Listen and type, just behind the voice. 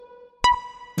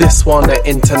This one an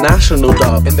international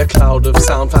dub. In the cloud of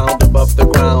sound found above the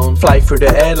ground. Fly through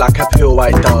the air like a pure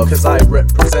white dove. Cause I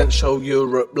represent show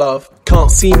Europe love.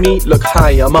 Can't see me, look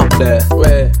high, I'm up there.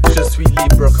 Where? Je suis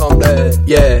libre comme l'air.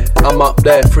 Yeah, I'm up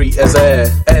there, free as air.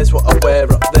 Air's what I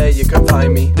wear, up there you can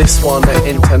find me. This one an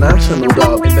international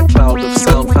dub. In the cloud of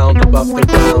sound found above the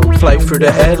ground. Fly through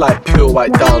the air like pure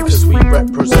white doves. Cause we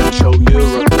represent show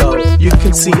Europe love. You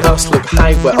can see us, look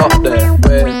high, we're up there.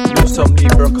 Where? Nous sommes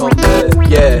libres comme l'air.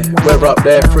 Yeah, we're up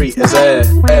there, free as air.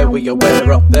 Air we are,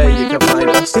 we're up there, you can find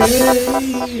us.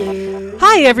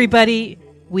 Hi everybody.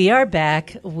 We are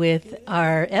back with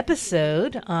our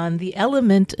episode on the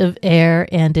element of air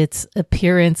and its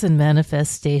appearance and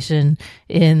manifestation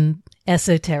in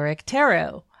esoteric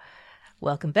tarot.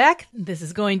 Welcome back. This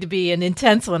is going to be an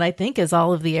intense one, I think, as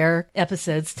all of the air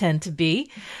episodes tend to be.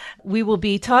 We will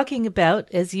be talking about,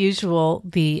 as usual,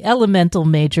 the elemental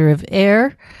major of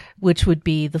air, which would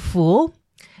be the Fool,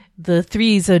 the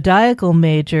three zodiacal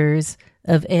majors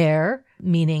of air,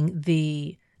 meaning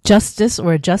the Justice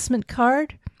or Adjustment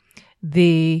card,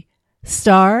 the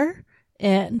Star,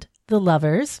 and the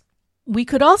Lovers. We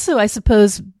could also, I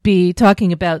suppose, be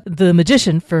talking about the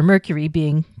Magician for Mercury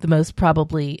being the most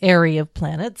probably airy of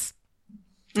planets.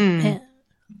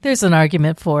 There's an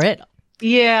argument for it.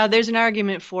 Yeah, there's an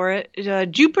argument for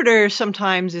it. Jupiter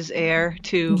sometimes is air,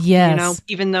 too. Yes. You know,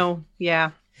 even though,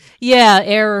 yeah. Yeah,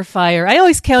 air or fire. I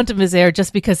always count him as air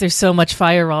just because there's so much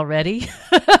fire already.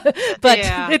 But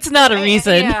it's not a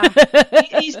reason. Yeah.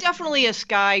 He's definitely a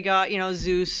sky god, you know,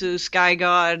 Zeus, sky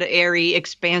god, airy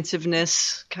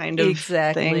expansiveness kind of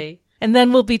thing. And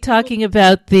then we'll be talking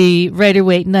about the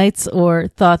Rider-Waite Knights or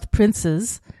Thoth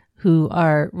Princes, who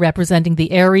are representing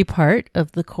the airy part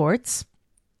of the courts.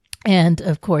 And,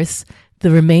 of course,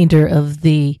 the remainder of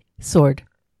the sword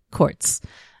courts.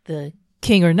 The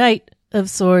king or knight of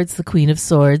swords, the queen of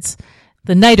swords,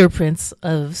 the knight or prince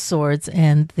of swords,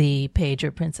 and the page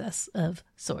or princess of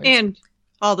swords. And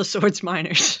all the swords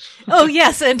minors. Oh,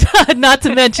 yes, and not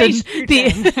to mention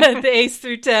the ace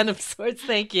through 10 of swords.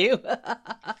 Thank you.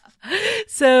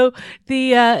 So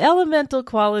the elemental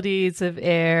qualities of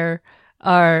air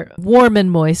are warm and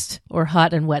moist, or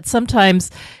hot and wet. Sometimes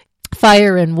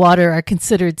fire and water are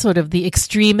considered sort of the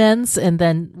extreme ends, and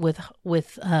then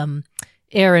with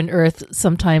air and earth,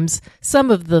 sometimes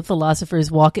some of the philosophers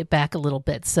walk it back a little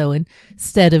bit. So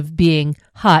instead of being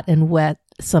hot and wet,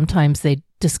 sometimes they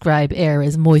describe air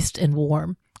as moist and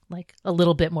warm, like a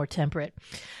little bit more temperate.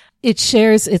 It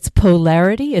shares its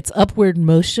polarity, its upward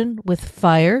motion with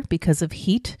fire because of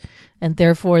heat, and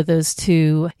therefore those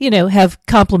two, have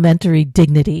complementary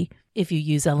dignity if you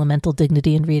use elemental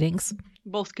dignity in readings.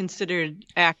 Both considered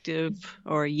active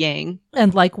or yang.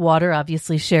 And like water,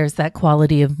 obviously shares that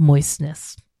quality of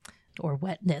moistness or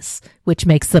wetness, which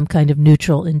makes them kind of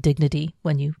neutral in dignity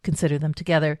when you consider them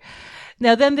together.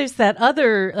 Now, then there's that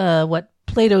other, what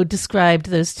Plato described,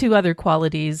 those two other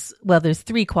qualities. Well, there's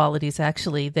three qualities,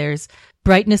 actually. There's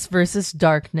brightness versus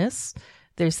darkness.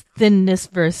 There's thinness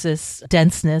versus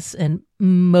denseness, and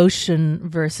motion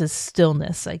versus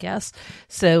stillness, I guess.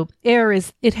 So air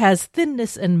it has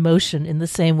thinness and motion in the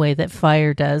same way that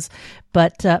fire does,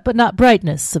 but not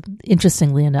brightness.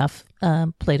 Interestingly enough,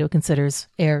 Plato considers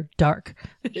air dark.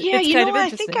 Yeah, I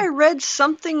think I read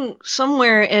something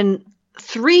somewhere, and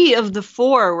 3 of the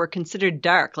 4 were considered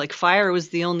dark. Like fire was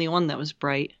the only one that was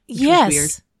bright. Which was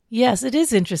weird. Yes, it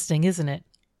is interesting, isn't it?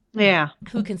 Yeah.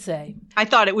 Who can say? I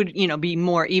thought it would, be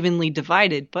more evenly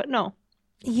divided, but no.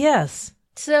 Yes.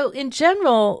 So in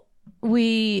general,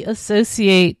 we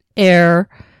associate air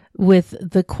with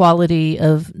the quality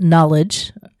of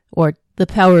knowledge or the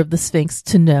power of the Sphinx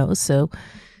to know. So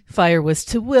fire was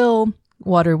to will,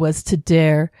 water was to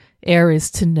dare, air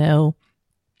is to know,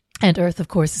 and earth, of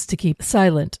course, is to keep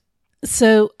silent.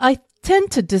 So I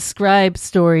tend to describe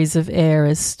stories of air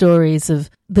as stories of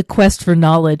the quest for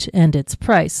knowledge and its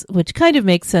price, which kind of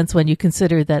makes sense when you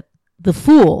consider that the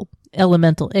Fool,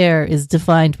 elemental air, is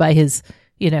defined by his,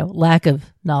 lack of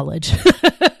knowledge.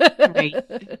 Right.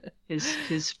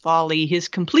 His folly, his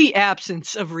complete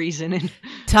absence of reason.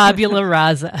 Tabula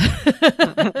rasa.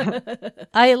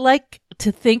 I like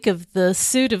to think of the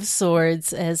suit of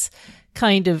swords as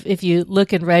kind of, if you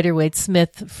look in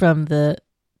Rider-Waite-Smith from the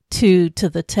 2 to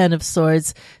the 10 of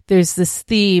swords, there's this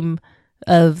theme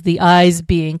of the eyes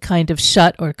being kind of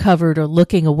shut or covered or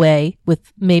looking away,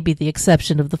 with maybe the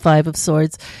exception of the 5 of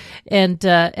swords, and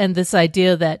this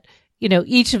idea that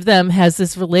each of them has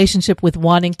this relationship with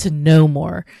wanting to know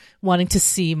more, wanting to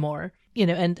see more,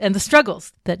 and the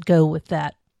struggles that go with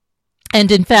that.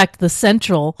 And in fact, the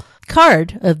central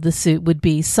card of the suit would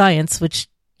be science, which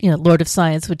Lord of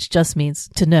Science, which just means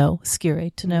to know, scire,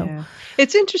 to know. Yeah.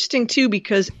 It's interesting too,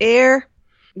 because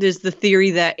there's the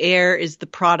theory that air is the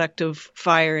product of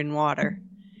fire and water.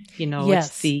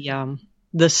 Yes. It's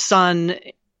the sun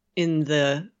in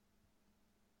the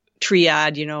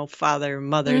triad, father,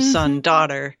 mother, son,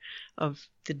 daughter of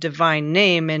the divine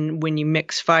name. And when you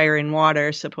mix fire and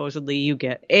water, supposedly you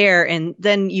get air. And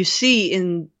then you see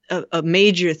in a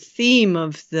major theme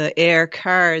of the air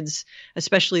cards,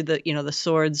 especially the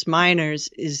swords minors,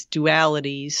 is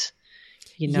dualities,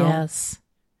 Yes.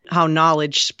 How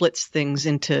knowledge splits things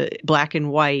into black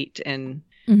and white and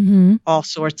all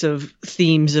sorts of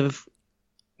themes of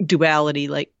duality,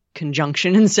 like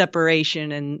conjunction and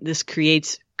separation. And this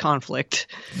creates conflict.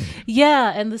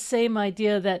 Yeah, and the same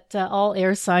idea that all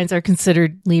air signs are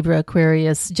considered Libra,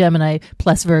 Aquarius, Gemini,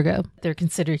 plus Virgo. They're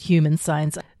considered human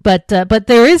signs. But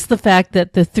there is the fact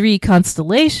that the three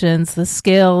constellations, the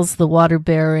Scales, the Water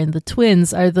Bearer, and the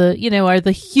Twins, are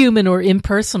the human or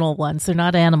impersonal ones. They're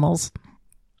not animals.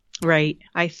 Right.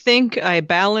 I think, I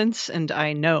balance, and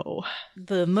I know.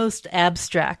 The most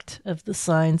abstract of the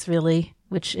signs, really,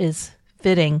 which is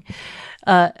fitting.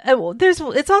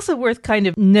 It's also worth kind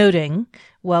of noting,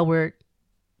 while we're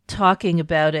talking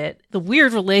about it, the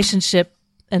weird relationship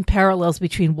and parallels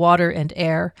between water and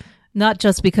air, not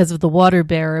just because of the water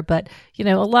bearer, but,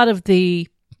 a lot of the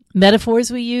metaphors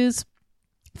we use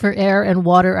for air and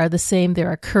water are the same. There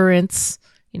are currents,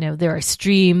 there are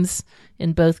streams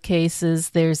in both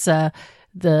cases. There's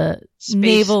the space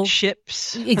naval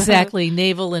ships. Exactly.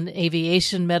 Naval and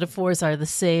aviation metaphors are the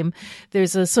same.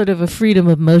 There's a sort of a freedom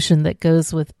of motion that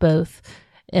goes with both.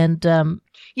 And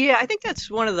yeah, I think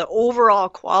that's one of the overall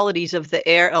qualities of the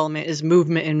air element is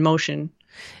movement and motion.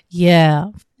 Yeah,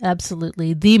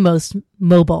 absolutely. The most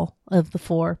mobile of the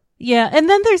four. Yeah. And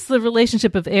then there's the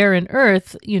relationship of air and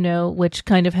earth, which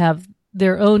kind of have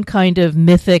their own kind of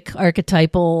mythic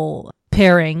archetypal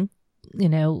pairing.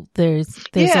 There's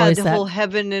always the that whole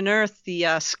heaven and earth,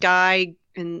 the sky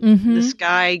and the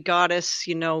sky goddess,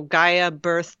 Gaia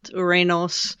birthed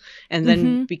Uranus and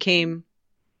then became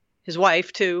his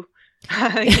wife too.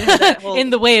 That whole in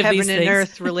the way of heaven these and things.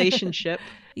 earth relationship.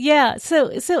 Yeah, so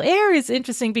air is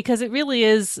interesting because it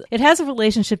has a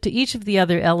relationship to each of the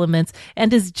other elements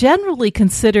and is generally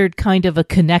considered kind of a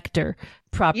connector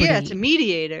property. Yeah, it's a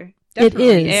mediator. Definitely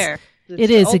it is. Air. It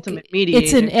is. Ultimate mediator.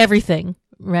 It's in everything,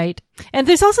 right? And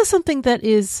there's also something that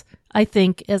is, I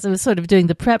think, as I was sort of doing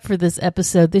the prep for this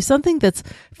episode, there's something that's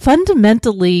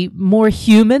fundamentally more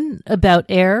human about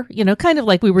air, kind of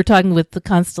like we were talking with the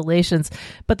constellations,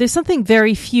 but there's something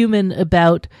very human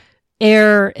about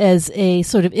air as a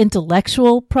sort of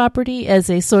intellectual property, as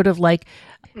a sort of like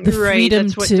the freedom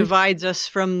that's what divides us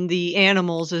from the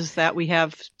animals, is that we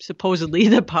have supposedly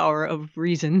the power of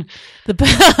reason.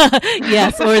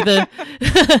 Yes, or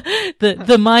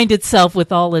the mind itself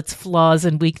with all its flaws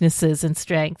and weaknesses and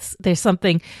strengths. There's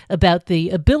something about the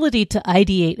ability to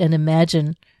ideate and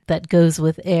imagine that goes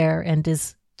with air and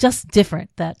is just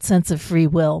different, that sense of free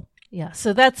will. Yeah,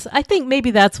 so I think maybe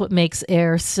that's what makes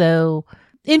air so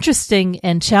interesting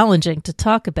and challenging to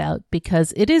talk about,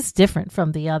 because it is different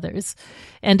from the others.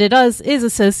 And it is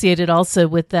associated also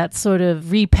with that sort of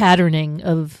repatterning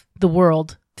of the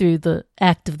world through the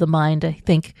act of the mind, I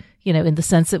think, in the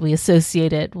sense that we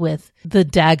associate it with the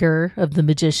dagger of the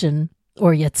magician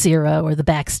or Yetzirah or the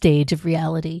backstage of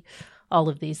reality, all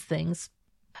of these things.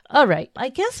 All right, I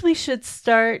guess we should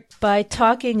start by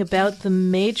talking about the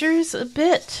majors a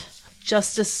bit.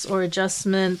 Justice or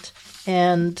adjustment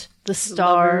and the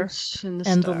star and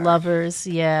the lovers.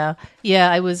 Yeah.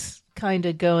 I was kind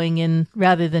of going in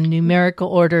rather than numerical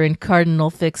order in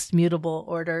cardinal fixed mutable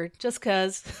order, just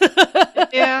cause.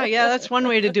 yeah, that's one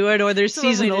way to do it. Or there's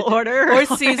seasonal order. Or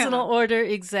seasonal order,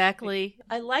 exactly.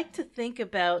 I like to think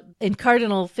about in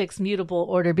cardinal fixed mutable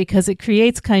order because it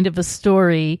creates kind of a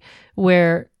story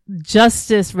where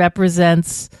justice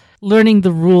represents learning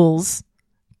the rules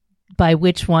by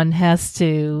which one has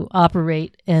to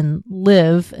operate and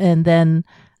live, and then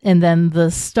the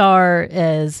star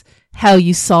as how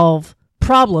you solve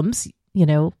problems,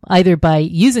 either by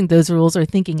using those rules or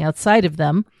thinking outside of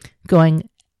them, going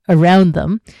around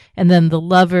them, and then the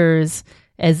lovers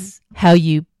as how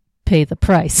you pay the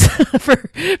price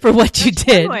for what you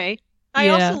did. One way. I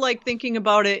also like thinking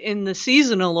about it in the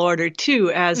seasonal order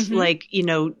too, as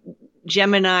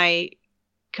Gemini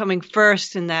coming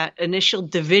first in that initial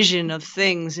division of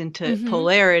things into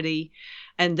polarity,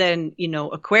 and then,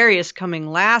 Aquarius coming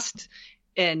last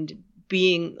and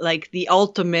being like the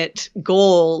ultimate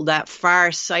goal, that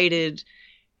far-sighted,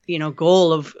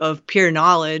 goal of pure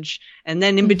knowledge. And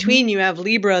then in between you have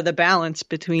Libra, the balance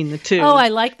between the two. Oh, I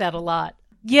like that a lot.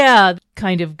 Yeah,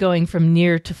 kind of going from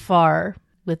near to far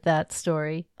with that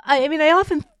story. I mean, I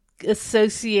often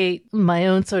associate my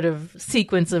own sort of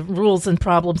sequence of rules and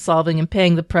problem solving and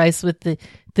paying the price with the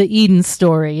Eden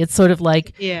story. It's sort of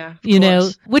like, you know,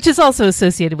 which is also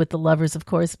associated with the lovers, of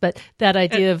course, but that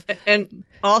idea and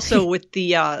also with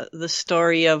the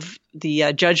story of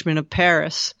the Judgment of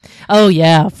Paris. Oh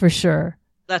yeah, for sure.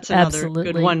 That's another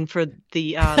good one for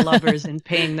the lovers and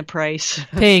paying the price.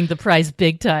 Paying the price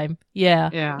big time.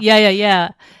 Yeah.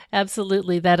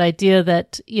 Absolutely. That idea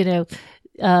that, you know,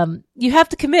 you have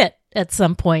to commit at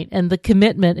some point, and the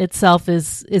commitment itself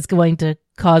is going to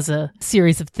cause a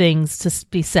series of things to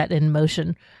be set in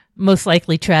motion, most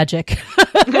likely tragic.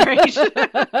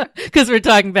 Because we're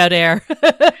talking about air.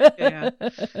 Yeah.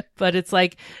 But it's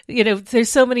like, you know, there's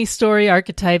so many story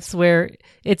archetypes where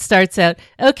it starts out,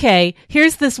 okay,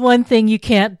 here's this one thing you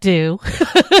can't do.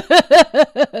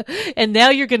 And now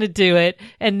you're going to do it.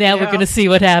 And now we're going to see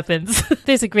what happens.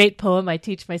 There's a great poem I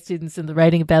teach my students in the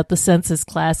writing about the census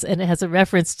class, and it has a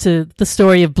reference to the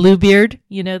story of Bluebeard.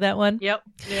 You know that one? Yep.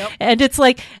 And it's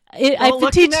like, don't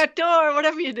look in that door,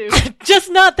 whatever you do.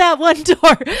 Just not that one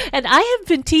door. And I have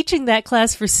been teaching that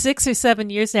class for 6 or 7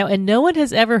 years now, and no one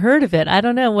has ever heard of it. I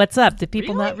don't know what's up. Do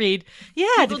people not read?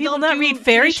 Yeah, do people not read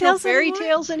fairy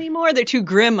tales anymore? They're too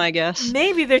grim, I guess.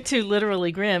 Maybe they're too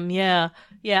literally grim. Yeah.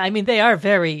 I mean, they are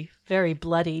very, very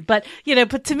bloody. But you know,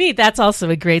 but to me, that's also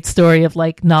a great story of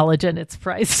like knowledge and its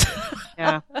price.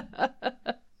 Yeah.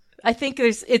 I think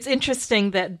it's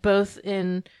interesting that both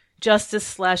in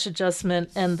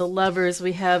Justice/Adjustment and The Lovers,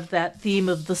 we have that theme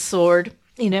of the sword.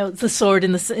 You know, the sword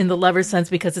in the lover sense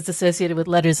because it's associated with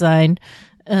letter Zayin,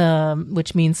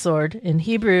 which means sword in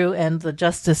Hebrew, and the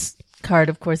Justice card,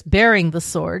 of course, bearing the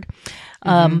sword.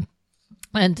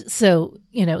 And so,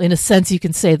 you know, in a sense, you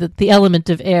can say that the element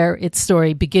of air, its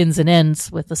story begins and ends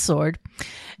with the sword.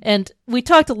 And we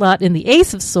talked a lot in the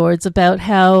Ace of Swords about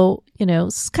how, you know,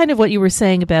 it's kind of what you were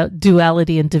saying about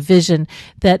duality and division,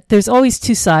 that there's always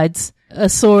two sides. A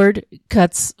sword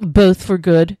cuts both for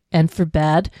good and for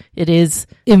bad. It is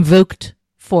invoked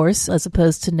force as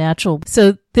opposed to natural.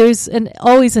 So there's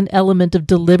always an element of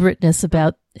deliberateness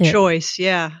about it. Choice,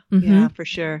 yeah. Yeah, for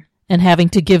sure. And having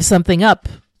to give something up.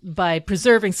 By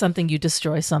preserving something, you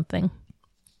destroy something.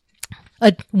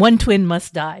 One twin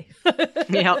must die.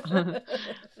 Yeah.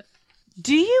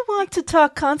 Do you want to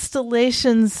talk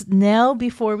constellations now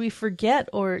before we forget,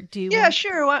 or do you? Yeah,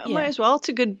 sure. Might as well. It's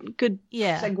a good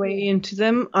segue into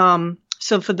them.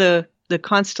 So for the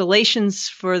constellations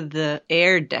for the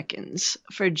air decans,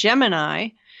 for Gemini,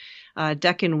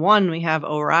 Decan 1, we have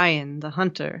Orion, the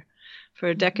hunter.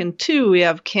 For Decan 2, we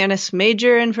have Canis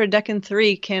Major, and for Decan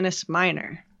 3, Canis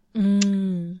Minor.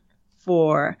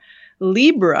 For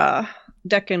Libra,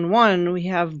 Decan 1, we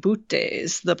have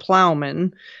Butes, the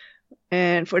plowman.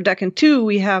 And for Decan 2,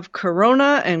 we have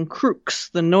Corona and Crux,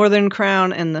 the northern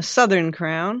crown and the southern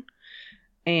crown.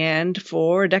 And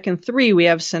for Decan 3, we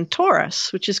have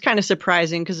Centaurus, which is kind of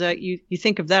surprising because you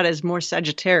think of that as more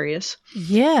Sagittarius.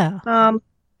 Yeah.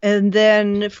 And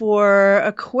then for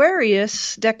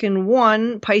Aquarius, Decan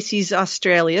 1, Pisces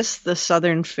Australis, the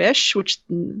southern fish, which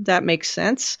that makes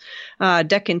sense.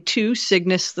 Decan 2,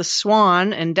 Cygnus the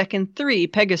swan, and Decan 3,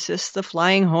 Pegasus the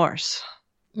flying horse.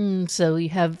 So you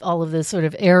have all of those sort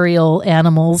of aerial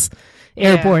animals,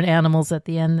 airborne animals at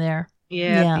the end there.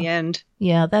 Yeah, at the end.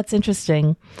 Yeah, that's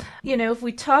interesting. You know, if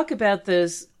we talk about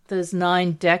those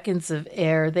 9 decans of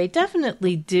air, they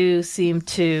definitely do seem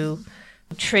to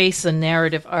trace a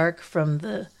narrative arc from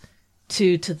the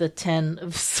 2 to the 10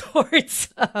 of swords,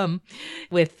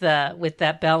 with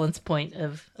that balance point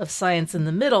of science in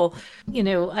the middle. You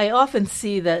know, I often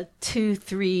see that 2,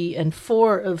 3, and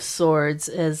 4 of swords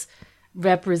as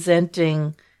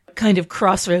representing kind of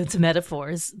crossroads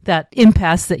metaphors, that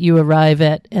impasse that you arrive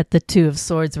at the 2 of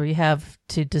swords where you have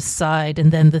to decide,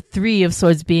 and then the 3 of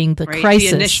swords being the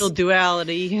crisis. The initial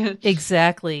duality.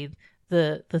 Exactly.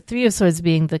 The 3 of swords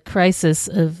being the crisis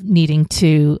of needing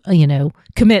to, you know,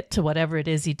 commit to whatever it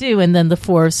is you do. And then the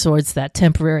 4 of swords, that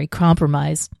temporary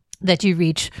compromise that you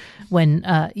reach when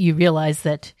you realize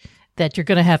that you're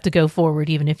going to have to go forward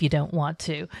even if you don't want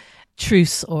to.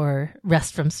 Truce or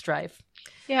rest from strife.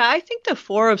 Yeah, I think the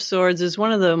 4 of Swords is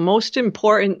one of the most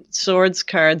important swords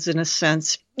cards in a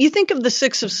sense. You think of the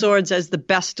 6 of Swords as the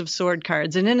best of sword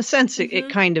cards, and in a sense it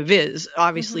kind of is,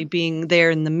 obviously being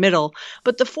there in the middle.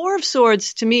 But the 4 of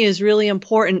Swords to me is really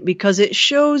important because it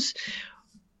shows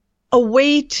a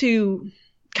way to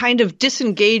kind of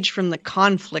disengage from the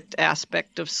conflict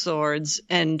aspect of swords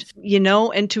and,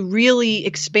 and to really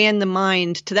expand the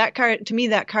mind. To me,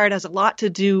 that card has a lot to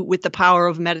do with the power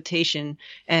of meditation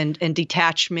and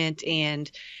detachment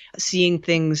and seeing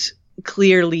things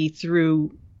clearly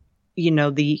through,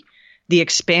 the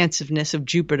expansiveness of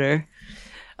Jupiter.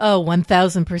 Oh,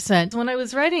 1000%. When I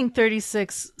was writing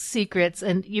 36 Secrets,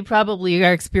 and you probably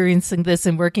are experiencing this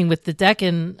in working with the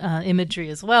Deccan imagery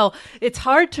as well, it's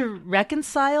hard to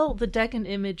reconcile the Deccan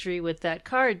imagery with that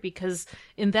card because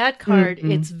in that card,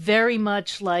 it's very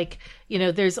much like,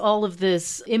 there's all of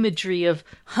this imagery of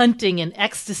hunting and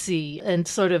ecstasy and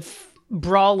sort of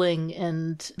brawling,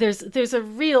 and there's a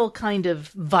real kind of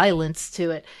violence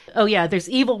to it. Oh yeah, there's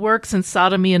evil works and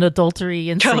sodomy and adultery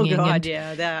and singing. Oh God, and,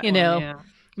 yeah, that yeah.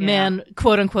 Man,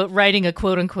 quote unquote, riding a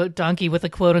quote unquote donkey with a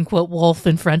quote unquote wolf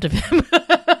in front of him.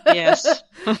 Yes.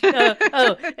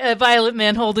 A violent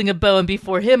man holding a bow, and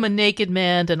before him a naked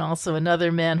man, and also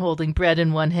another man holding bread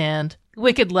in one hand.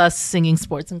 Wicked lust, singing,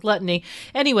 sports, and gluttony.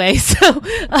 Anyway, so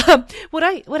what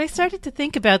I started to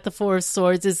think about the Four of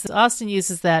Swords is Austin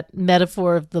uses that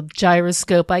metaphor of the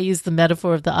gyroscope. I use the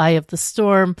metaphor of the eye of the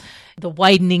storm, the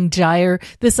widening gyre.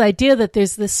 This idea that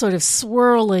there's this sort of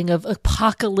swirling of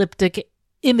apocalyptic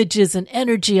images and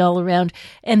energy all around,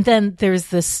 and then there's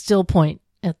this still point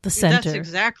at the center. That's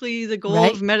exactly the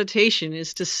goal of meditation,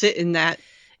 is to sit in that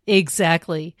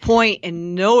point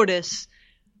and notice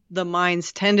the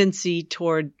mind's tendency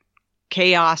toward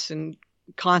chaos and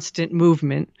constant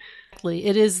movement.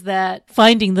 It is that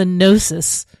finding the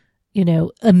gnosis,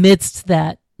 amidst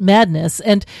that madness.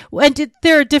 And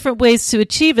there are different ways to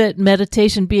achieve it,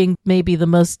 meditation being maybe the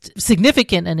most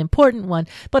significant and important one.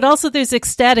 But also there's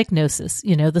ecstatic gnosis,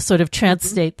 the sort of trance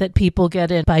state that people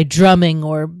get in by drumming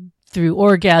or through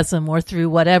orgasm or through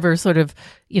whatever sort of,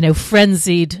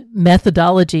 frenzied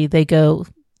methodology they go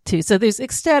to. So there's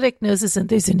ecstatic gnosis and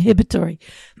there's inhibitory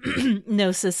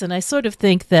gnosis. And I sort of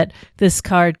think that this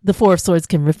card, the Four of Swords,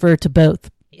 can refer to both.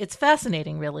 It's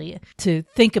fascinating, really, to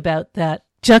think about that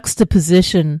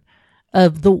juxtaposition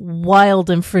of the wild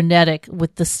and frenetic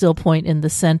with the still point in the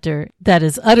center that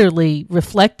is utterly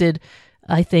reflected,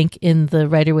 I think, in the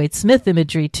Rider-Waite-Smith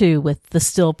imagery too, with the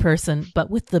still person,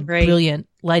 but with the brilliant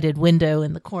lighted window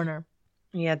in the corner.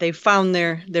 Yeah, they found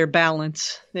their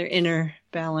balance, their inner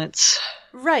balance.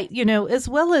 Right, as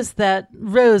well as that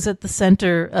rose at the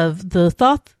center of the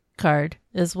Thoth card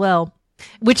as well,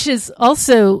 which is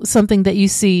also something that you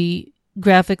see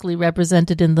graphically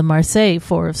represented in the Marseille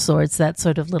Four of Swords, that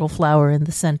sort of little flower in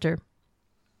the center.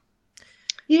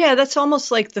 Yeah, that's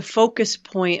almost like the focus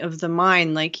point of the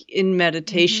mind. Like in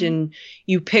meditation,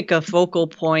 you pick a focal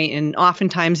point, and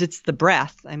oftentimes it's the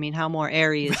breath. I mean, how more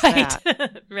airy is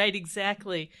that? Right,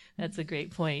 exactly. That's a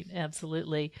great point.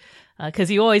 Absolutely.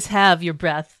 Because you always have your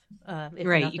breath.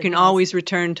 Right. You can always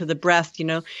return to the breath.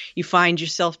 You find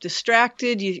yourself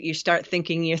distracted. You start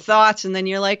thinking your thoughts, and then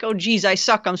you're like, oh, geez, I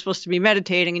suck. I'm supposed to be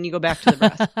meditating. And you go back to the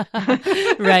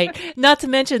breath. Right. Not to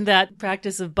mention that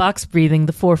practice of box breathing,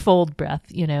 the fourfold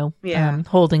breath,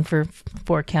 holding for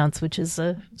 4 counts, which is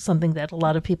something that a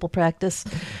lot of people practice.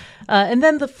 And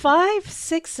then the 5,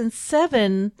 6, and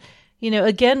 7,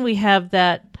 again, we have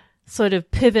that sort of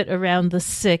pivot around the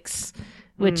 6,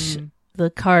 which the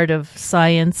card of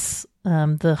science,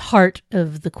 the heart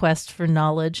of the quest for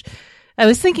knowledge. I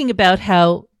was thinking about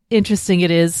how interesting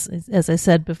it is, as I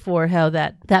said before, how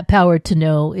that power to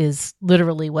know is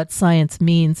literally what science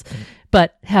means,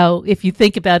 but how if you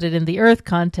think about it in the Earth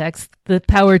context, the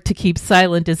power to keep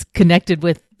silent is connected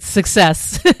with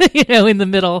success, in the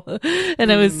middle.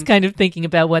 And I was kind of thinking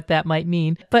about what that might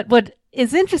mean. But what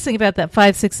is interesting about that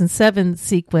 5, 6, and 7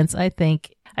 sequence, I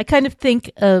kind of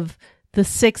think of the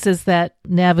 6 is that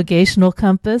navigational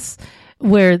compass,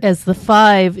 whereas the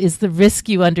 5 is the risk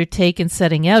you undertake in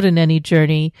setting out in any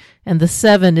journey, and the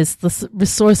 7 is the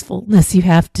resourcefulness you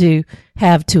have to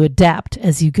adapt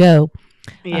as you go.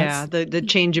 Yeah, the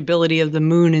changeability of the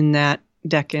moon in that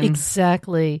Deccan.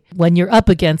 Exactly. When you're up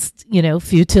against,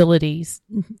 futilities,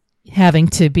 having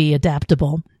to be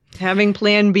adaptable. Having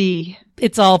plan B.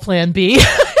 It's all plan B.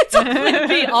 It's all plan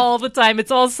B all the time.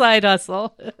 It's all side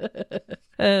hustle.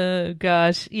 Oh,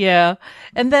 gosh. Yeah.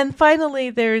 And then finally,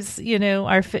 there's,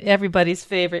 everybody's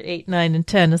favorite 8, 9, and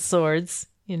 10 of Swords,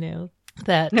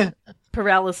 that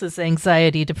paralysis,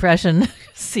 anxiety, depression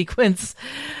sequence.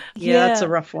 Yeah, that's a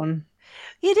rough one.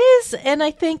 It is. And I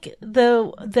think,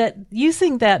 though, that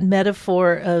using that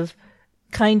metaphor of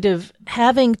kind of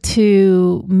having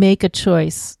to make a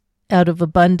choice out of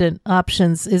abundant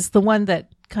options is the one that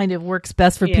kind of works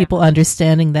best for Yeah. people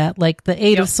understanding that, like the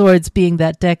Eight of Swords being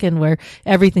that decan where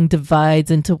everything divides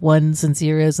into ones and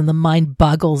zeros and the mind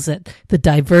boggles at the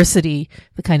diversity,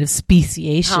 the kind of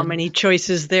speciation. How many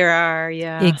choices there are.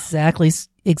 Yeah.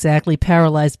 Exactly,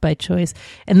 paralyzed by choice.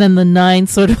 And then the 9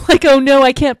 sort of like, oh no,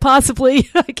 I can't possibly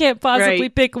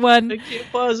Right. pick one. I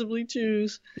can't possibly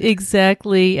choose.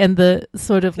 Exactly. And the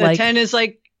sort of The like 10 is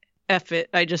like, F it.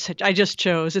 I just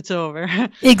chose. It's over.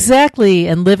 exactly,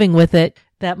 and living with it,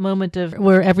 that moment of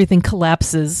where everything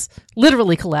collapses,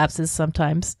 literally collapses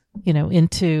sometimes,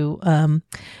 into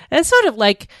it's sort of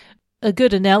like a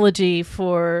good analogy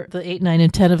for the 8, 9,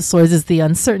 and 10 of swords is the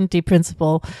uncertainty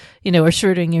principle, or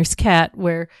Schrödinger's cat,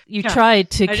 where you try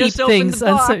to keep just opened things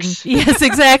the uncertain. box. Yes,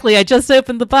 exactly. I just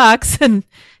opened the box and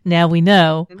now we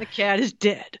know. And the cat is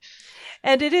dead.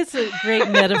 And it is a great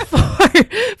metaphor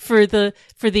for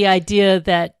the idea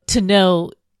that to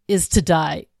know is to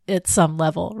die at some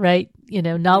level, right?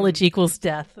 Knowledge equals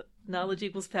death. Knowledge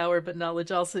equals power, but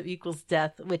knowledge also equals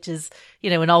death, which is,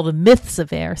 in all the myths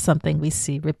of air, something we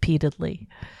see repeatedly.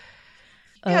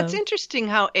 Yeah, it's interesting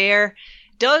how air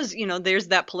does, there's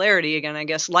that polarity again, I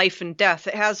guess, life and death.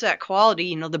 It has that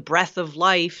quality, the breath of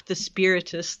life, the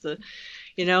spiritus,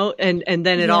 and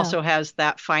then it also has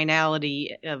that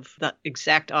finality of the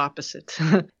exact opposite.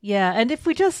 Yeah, and if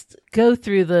we just go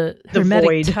through the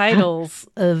Hermetic void. titles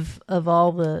of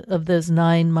those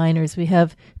 9 minors, we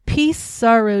have peace,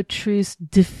 sorrow, truce,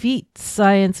 defeat,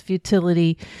 science,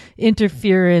 futility,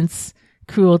 interference,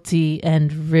 cruelty,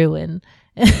 and ruin.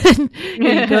 And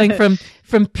going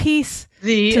from peace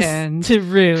end. to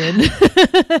ruin.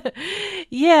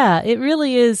 Yeah, it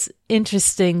really is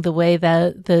interesting the way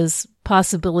that those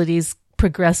possibilities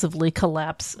progressively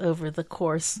collapse over the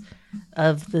course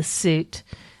of the suit.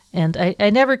 And I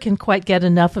never can quite get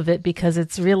enough of it because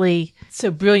it's really so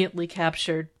brilliantly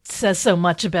captured. It says so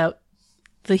much about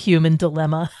the human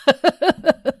dilemma.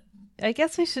 I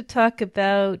guess we should talk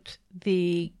about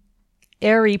the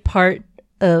airy part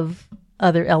of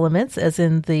other elements, as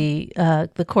in the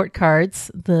court cards.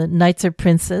 The knights are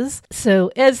princes.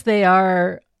 So as they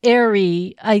are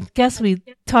airy, I guess we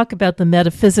talk about the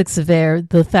metaphysics of air,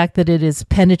 the fact that it is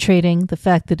penetrating, the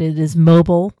fact that it is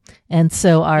mobile, and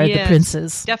so are the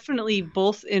princes. Definitely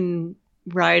both in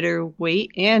rider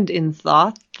weight and in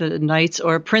thought. The knights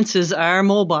or princes are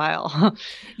mobile.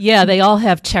 Yeah, they all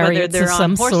have chariots Whether of they're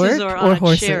some on horses sort or on a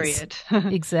horses. chariot.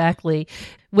 Exactly.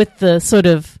 With the sort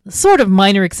of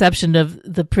minor exception of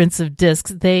the Prince of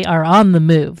Discs, they are on the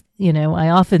move. I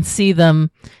often see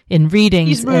them in readings.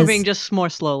 He's moving just more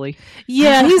slowly.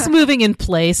 Yeah, he's moving in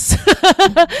place.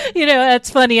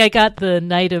 That's funny. I got the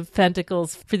Knight of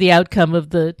Pentacles for the outcome of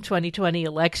the 2020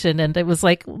 election, and it was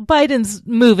like, Biden's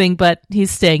moving, but he's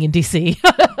staying in DC.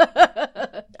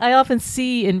 I often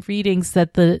see in readings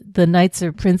that the knights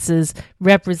or princes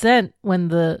represent when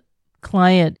the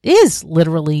client is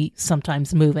literally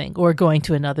sometimes moving or going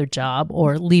to another job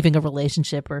or leaving a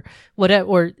relationship or whatever,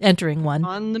 or entering one.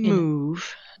 On the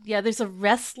move. Yeah, there's a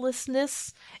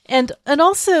restlessness. And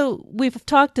also we've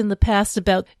talked in the past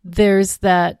about there's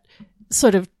that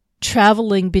sort of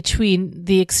traveling between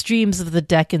the extremes of the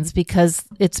decans because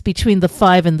it's between the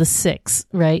 5 and the 6,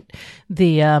 right?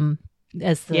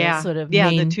 As the sort of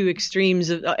main... the two extremes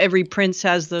of every prince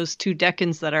has those two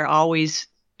decans that are always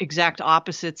exact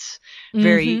opposites,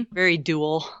 very very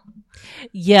dual.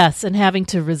 Yes, and having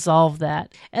to resolve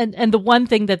that. And the one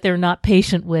thing that they're not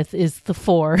patient with is the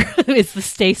 4, is the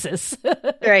stasis.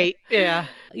 Right, yeah.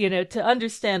 To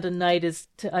understand a knight is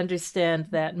to understand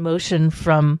that motion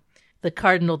from the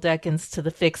cardinal decans to the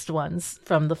fixed ones,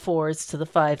 from the 4s to the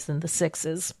 5s and the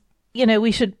 6s.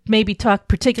 We should maybe talk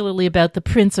particularly about the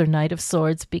Prince or Knight of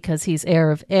Swords because he's heir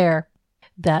of air.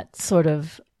 That sort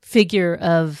of figure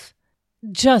of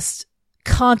just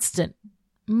constant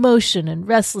motion and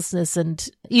restlessness and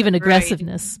even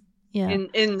aggressiveness. Yeah.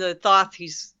 In the Thoth,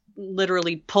 he's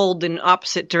literally pulled in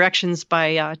opposite directions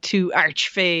by two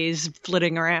archfays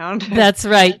flitting around. That's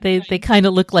right. They kind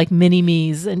of look like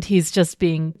mini-me's, and he's just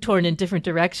being torn in different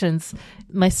directions.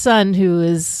 My son,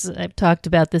 I've talked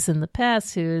about this in the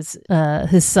past, who is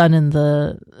his son in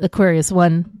the Aquarius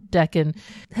 1 decan,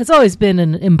 has always been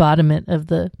an embodiment of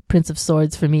the Prince of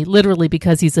Swords for me, literally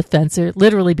because he's a fencer,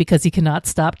 literally because he cannot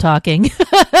stop talking,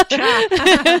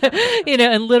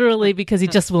 and literally because he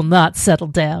just will not settle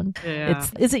down. Yeah.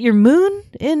 Is it your moon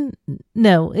in?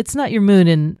 No, it's not your moon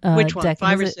in which one? decan,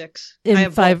 5 or 6?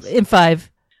 In 5. In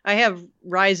 5. I have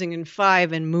rising in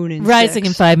 5 and moon in 6. Rising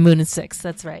in 5, moon in 6.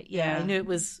 That's right. Yeah, Yeah. I knew it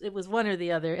was one or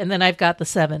the other, and then I've got the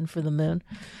 7 for the moon.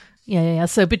 Yeah.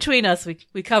 So between us,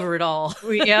 we cover it all.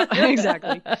 Yeah,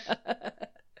 exactly.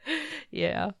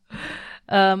 Yeah.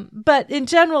 But in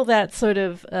general, that sort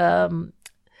of,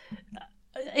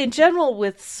 in general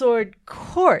with sword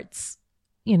courts,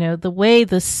 the way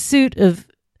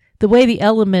the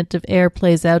element of air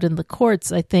plays out in the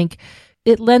courts, I think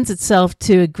it lends itself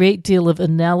to a great deal of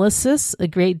analysis, a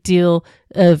great deal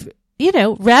of,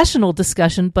 rational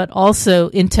discussion, but also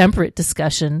intemperate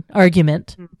discussion,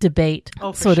 argument, debate.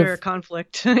 Oh, for sure.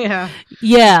 Conflict. Yeah.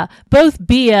 Yeah. Both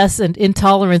BS and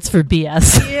intolerance for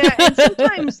BS. Yeah. And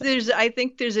sometimes I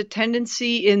think there's a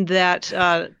tendency in that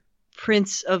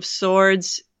Prince of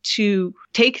Swords to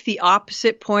take the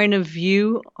opposite point of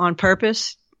view on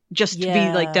purpose, just to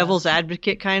be like devil's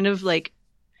advocate, kind of like.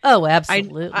 Oh,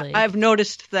 absolutely. I've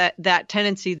noticed that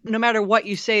tendency. No matter what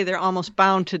you say, they're almost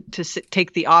bound to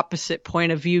take the opposite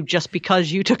point of view just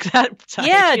because you took that side.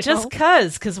 Yeah, just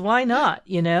because why not,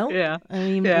 Yeah. I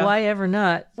mean, why ever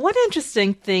not? One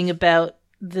interesting thing about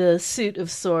the Suit of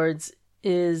Swords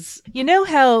is,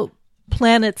 how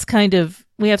planets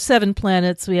we have 7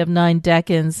 planets, we have 9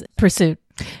 decans per suit,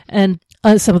 and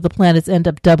some of the planets end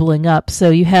up doubling up. So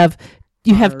you have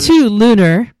 2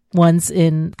 lunar ones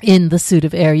in the Suit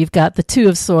of Air. You've got the 2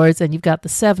 of Swords and you've got the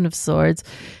 7 of Swords.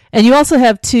 And you also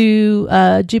have 2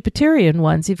 Jupiterian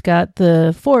ones. You've got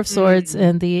the 4 of Swords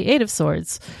and the 8 of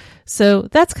Swords. So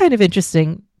that's kind of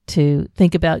interesting to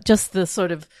think about, just the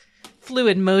sort of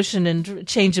fluid motion and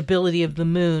changeability of the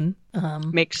moon.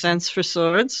 Makes sense for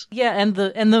swords. Yeah, and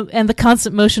the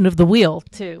constant motion of the wheel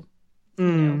too.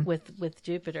 With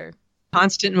Jupiter.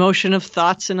 Constant motion of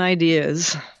thoughts and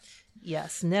ideas.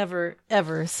 Yes, never,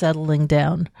 ever settling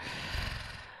down.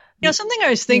 Something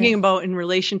I was thinking about in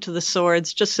relation to the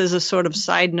swords, just as a sort of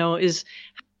side note, is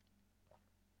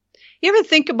you ever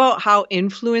think about how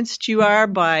influenced you are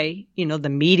by, the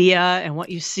media and what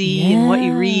you see and what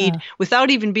you read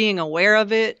without even being aware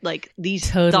of it? Like these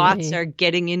thoughts are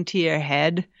getting into your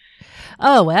head.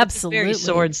 Oh, absolutely. It's a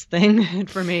very swords thing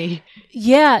for me.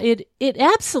 Yeah, it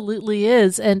absolutely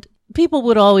is. And people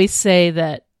would always say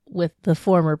that with the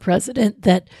former president,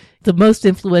 that the most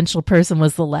influential person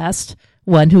was the last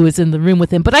one who was in the room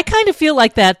with him. But I kind of feel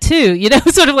like that too.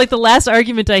 Sort of like the last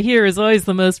argument I hear is always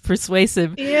the most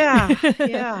persuasive. Yeah,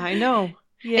 I know.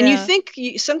 Yeah. And you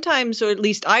think sometimes, or at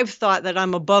least I've thought that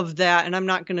I'm above that and I'm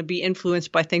not going to be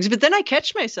influenced by things. But then I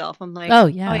catch myself. I'm like, oh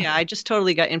yeah, I just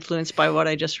totally got influenced by what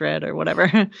I just read or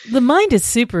whatever. The mind is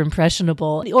super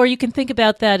impressionable. Or you can think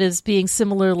about that as being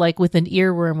similar like with an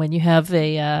earworm when you have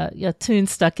a tune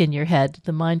stuck in your head.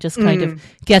 The mind just kind of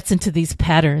gets into these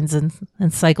patterns and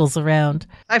cycles around.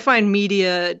 I find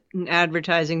media and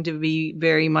advertising to be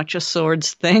very much a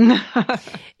swords thing.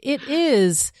 It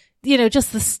is.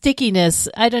 Just the stickiness.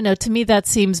 I don't know. To me, that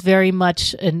seems very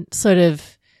much sort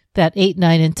of that 8,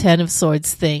 9, and 10 of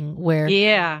Swords thing where,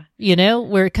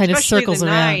 where it kind of circles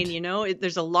around. Especially the 9,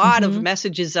 there's a lot of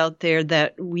messages out there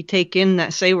that we take in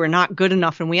that say we're not good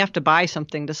enough and we have to buy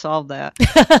something to solve that.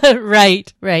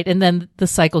 Right. And then the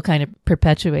cycle kind of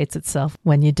perpetuates itself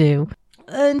when you do.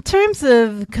 In terms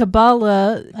of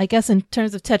Kabbalah, I guess in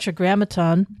terms of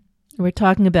Tetragrammaton, we're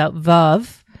talking about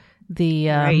Vav. The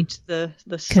son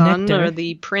connector. or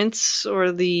the prince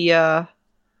or the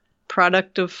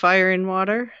product of fire and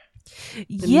water.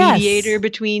 The mediator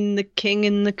between the king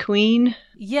and the queen.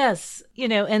 Yes,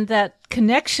 and that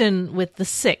connection with the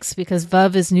 6, because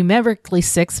Vav is numerically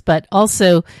 6, but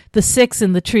also the 6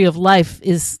 in the Tree of Life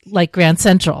is like Grand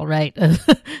Central, right?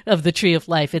 Of the Tree of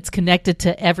Life. It's connected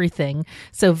to everything.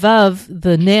 So Vav,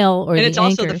 the nail or and the it's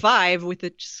anchor, also the 5 with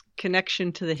its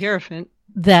connection to the Hierophant.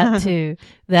 That too.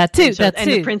 And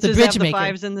the princes have the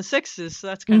 5s and the 6s, so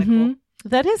that's kind of cool.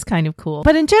 That is kind of cool.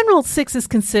 But in general, 6 is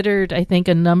considered, I think,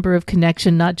 a number of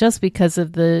connection, not just because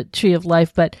of the Tree of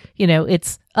Life, but,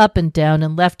 it's up and down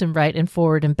and left and right and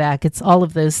forward and back. It's all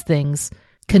of those things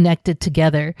connected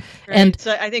together. Right. And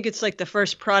so I think it's like the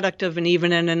first product of an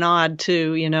even and an odd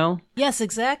too, Yes,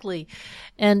 exactly.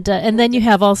 And then you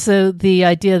have also the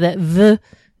idea that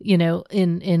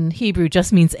in Hebrew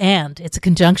just means and. It's a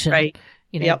conjunction. Right.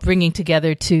 Bringing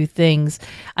together 2 things.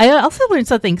 I also learned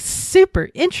something super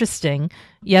interesting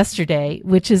yesterday,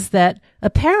 which is that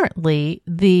apparently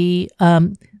the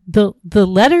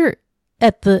letter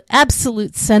at the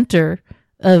absolute center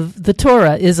of the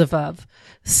Torah is a Vav.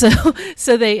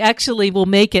 So they actually will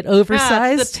make it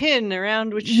oversized. It's the pin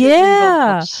around which.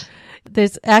 Yeah.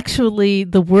 There's actually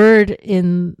the word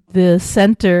in the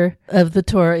center of the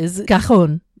Torah is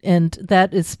Gachon, and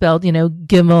that is spelled,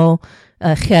 Gimel,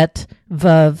 Chet,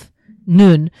 Vav,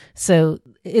 Nun. So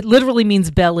it literally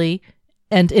means belly,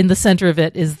 and in the center of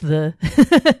it is the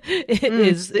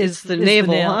is the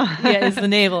navel. Yeah, is the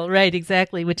navel. Right,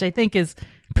 exactly. Which I think is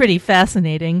pretty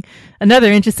fascinating.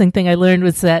 Another interesting thing I learned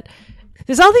was that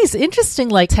There's all these interesting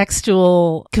like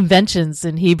textual conventions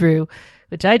in Hebrew,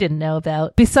 which I didn't know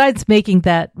about. Besides making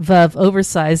that vav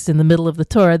oversized in the middle of the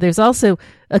Torah, there's also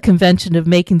a convention of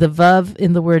making the vav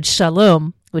in the word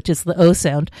shalom, which is the O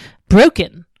sound,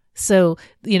 broken. So,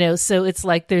 so it's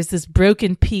like there's this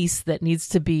broken piece that needs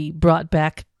to be brought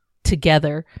back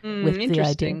together with the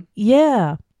idea.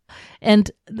 Yeah. And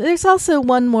there's also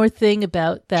one more thing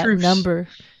about that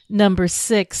number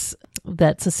 6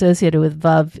 that's associated with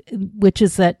vav, which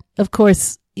is that, of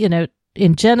course,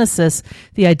 in Genesis,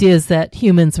 the idea is that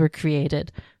humans were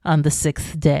created on the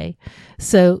 6th day.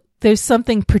 So there's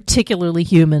something particularly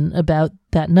human about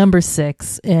that number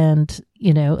 6. And,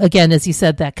 again, as you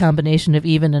said, that combination of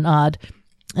even and odd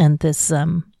and this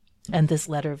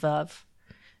letter vav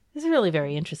is really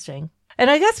very interesting.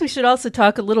 And I guess we should also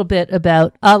talk a little bit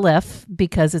about Aleph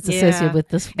because it's associated with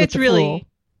this. It's really fool.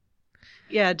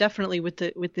 Yeah, definitely with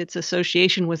its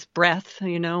association with breath,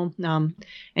 and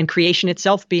creation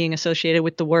itself being associated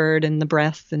with the word and the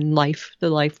breath and life, the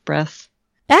life breath.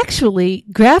 Actually,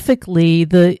 graphically,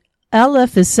 the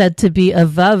Aleph is said to be a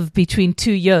vav between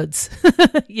two yods.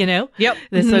 Yep.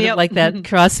 There's sort of like that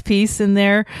cross piece in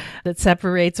there that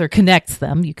separates or connects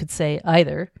them. You could say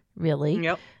either, really.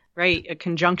 Yep. Right. A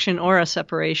conjunction or a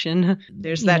separation.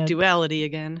 There's that duality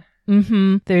again.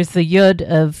 Mm-hmm. There's the yud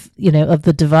of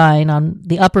the divine on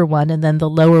the upper one, and then the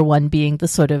lower one being the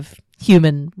sort of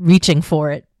human reaching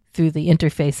for it through the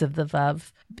interface of the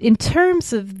vav. In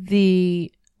terms of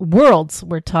the worlds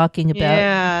we're talking about.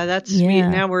 Yeah, that's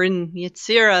now we're in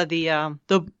Yetzirah,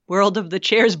 the world of the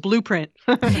chair's blueprint.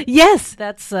 Yes,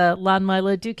 that's Lon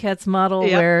Milo Duquette's model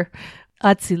where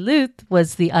Atzilut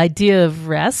was the idea of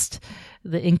rest.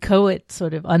 The inchoate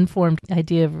sort of unformed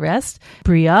idea of rest.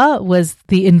 Bria was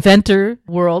the inventor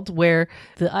world where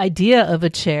the idea of a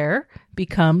chair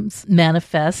becomes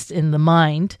manifest in the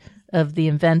mind of the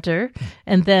inventor.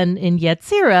 And then in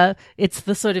Yetzirah, it's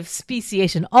the sort of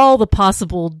speciation, all the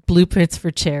possible blueprints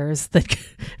for chairs that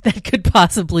could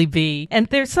possibly be. And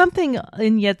there's something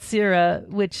in Yetzirah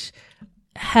which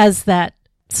has that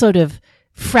sort of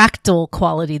fractal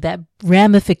quality, that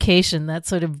ramification, that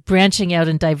sort of branching out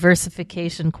and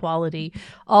diversification quality,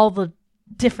 all the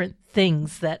different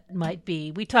things that might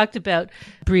be. We talked about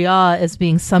Bria as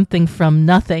being something from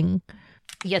nothing.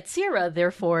 Yetzirah,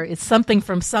 therefore, is something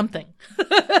from something.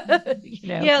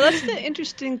 Yeah, that's the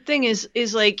interesting thing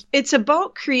is like it's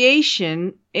about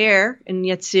creation, air in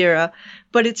Yetzirah,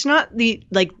 but it's not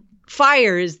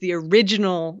fire is the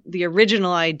original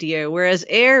idea, whereas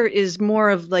air is more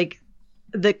of like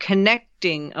the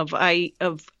connecting of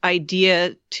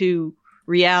idea to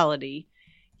reality.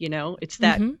 It's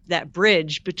that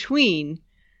bridge between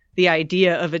the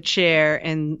idea of a chair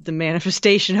and the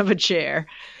manifestation of a chair.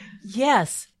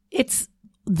 Yes, it's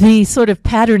the sort of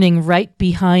patterning right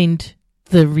behind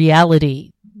the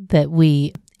reality that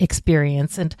we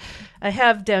experience. And I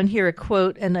have down here a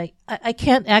quote, and I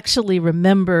can't actually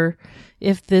remember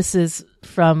if this is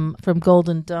from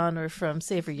Golden Dawn or from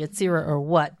Sefer Yetzirah or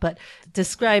what, but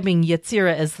describing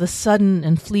Yetzirah as the sudden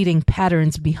and fleeting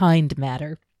patterns behind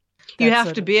matter. You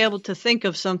have to be able to think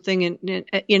of something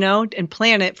and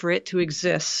plan it for it to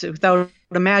exist. Without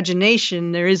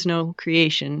imagination, there is no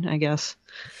creation, I guess.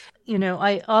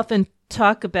 I often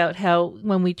talk about how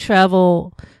when we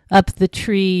travel up the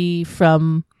tree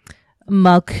from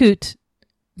Malkut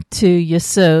to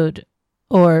Yesod,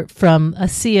 or from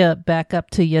Asiya back up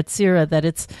to Yetzirah, that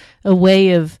it's a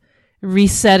way of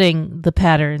resetting the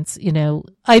patterns,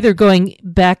 either going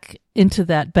back into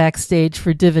that backstage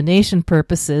for divination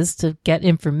purposes to get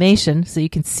information so you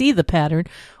can see the pattern,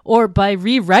 or by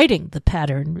rewriting the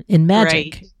pattern in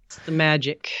magic. Right. It's the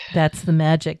magic. That's the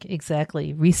magic,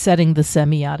 exactly. Resetting the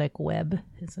semiotic web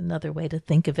is another way to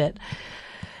think of it.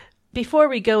 Before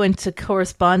we go into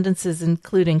correspondences,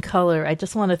 including color, I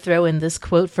just want to throw in this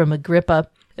quote from Agrippa.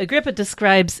 Agrippa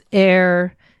describes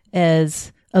air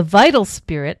as a vital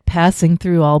spirit passing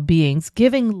through all beings,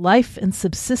 giving life and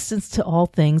subsistence to all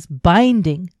things,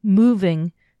 binding,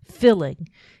 moving, filling.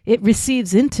 It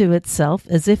receives into itself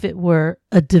as if it were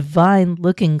a divine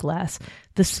looking glass,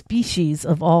 the species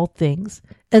of all things,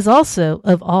 as also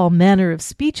of all manner of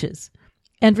speeches,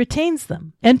 and retains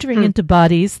them, entering into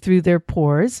bodies through their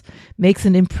pores, makes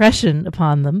an impression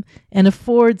upon them, and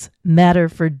affords matter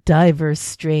for diverse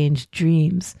strange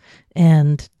dreams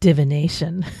and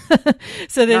divination.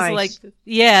 So there's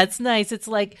it's nice. It's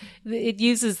like it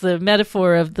uses the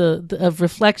metaphor of of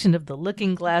reflection of the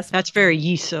looking glass. That's very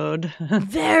Yesod.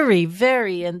 Very,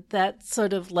 very, and that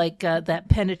sort of like that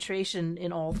penetration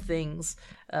in all things.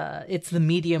 it's the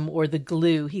medium or the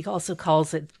glue. He also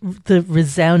calls it the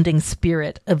resounding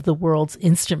spirit of the world's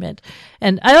instrument.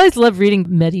 And I always love reading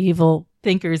medieval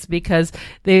thinkers because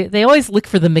they always look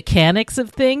for the mechanics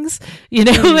of things, and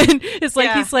it's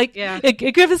like, he's like,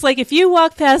 Griffith's like, if you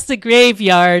walk past a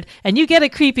graveyard and you get a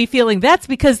creepy feeling, that's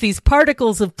because these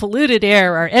particles of polluted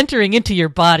air are entering into your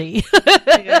body.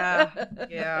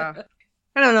 Yeah.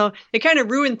 I don't know. They kind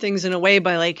of ruin things in a way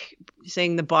by like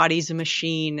saying the body's a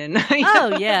machine. And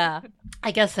Oh, yeah. I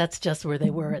guess that's just where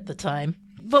they were at the time.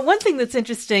 But one thing that's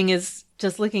interesting is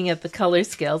just looking at the color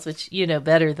scales, which you know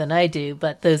better than I do,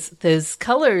 but those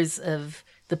colors of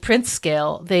the Prince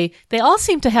scale, they all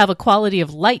seem to have a quality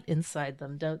of light inside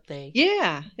them, don't they?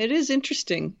 Yeah, it is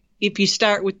interesting. If you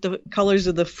start with the colors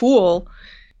of the Fool,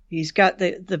 he's got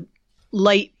the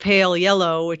light pale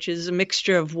yellow, which is a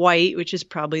mixture of white, which is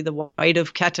probably the white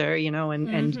of Keter,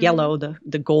 and yellow,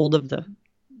 the gold of the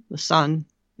sun.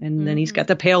 And then he's got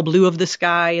the pale blue of the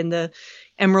sky and the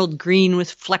emerald green with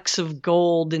flecks of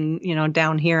gold and,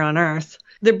 down here on Earth.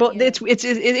 They're both, it's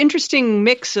an interesting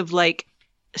mix of like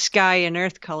sky and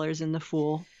earth colors in the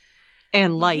Fool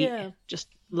and light, just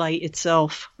light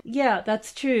itself. Yeah,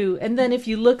 that's true. And then if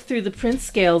you look through the Prince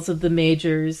scales of the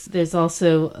majors, there's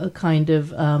also a kind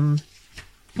of,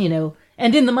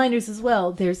 and in the minors as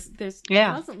well, there's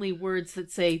constantly words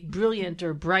that say brilliant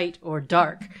or bright or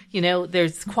dark.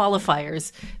 There's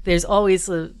qualifiers. There's always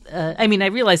I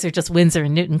realize they're just Winsor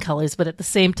and Newton colors, but at the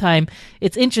same time,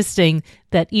 it's interesting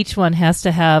that each one has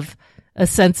to have a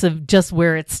sense of just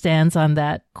where it stands on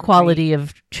that quality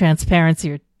of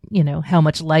transparency or, how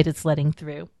much light it's letting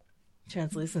through.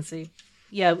 Translucency.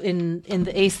 Yeah, in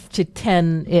the 8th to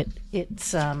 10,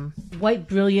 it's white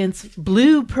brilliance,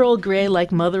 blue pearl gray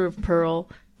like mother of pearl,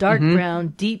 dark brown,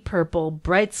 deep purple,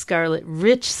 bright scarlet,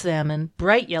 rich salmon,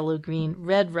 bright yellow green,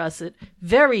 red russet,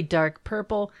 very dark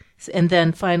purple, and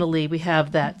then finally we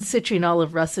have that citrine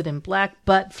olive russet and black,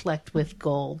 but flecked with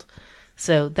gold.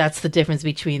 So that's the difference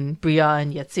between Briah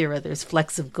and Yetzirah. There's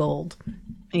flecks of gold.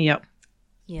 Yep.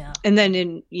 Yeah. And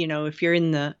then if you're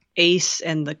in the Ace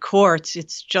and the Quartz,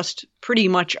 it's just pretty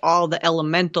much all the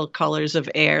elemental colors of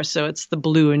air. So it's the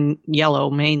blue and yellow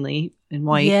mainly and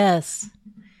white. Yes.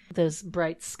 Those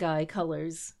bright sky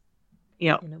colors.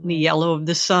 Yeah. The yellow of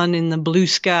the sun in the blue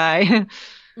sky.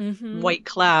 White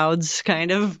clouds,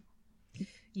 kind of.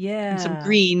 Yeah. And some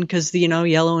green because,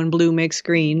 yellow and blue makes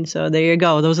green. So there you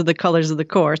go. Those are the colors of the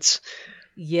Quartz.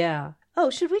 Yeah. Oh,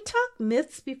 should we talk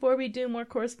myths before we do more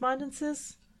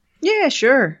correspondences? Yeah,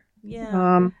 sure.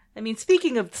 Yeah.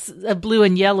 Speaking of blue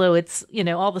and yellow, it's,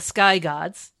 all the sky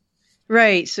gods.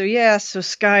 Right. So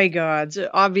sky gods.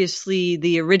 Obviously,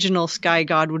 the original sky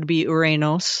god would be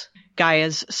Uranos,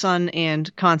 Gaia's son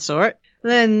and consort.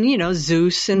 Then,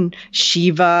 Zeus and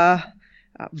Shiva.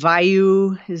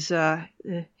 Vayu is a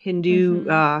Hindu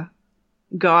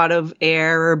god of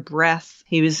air or breath.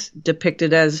 He was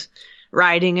depicted as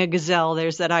riding a gazelle.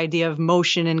 There's that idea of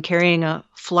motion and carrying a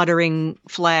fluttering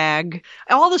flag.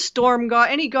 All the storm god,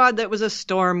 any god that was a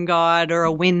storm god or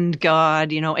a wind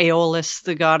god, Aeolus,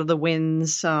 the god of the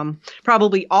winds.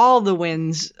 Probably all the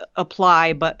winds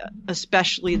apply, but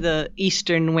especially the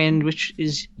eastern wind, which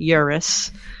is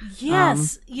Eurus.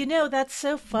 Yes. That's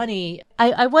so funny.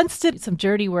 I once did some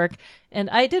journey work and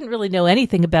I didn't really know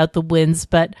anything about the winds,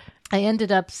 but I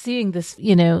ended up seeing this,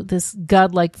 this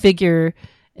godlike figure.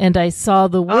 And I saw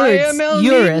the words I am El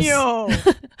Eurus. Nino.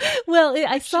 Well,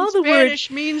 I saw the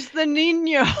Spanish means the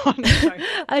Nino.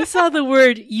 I saw the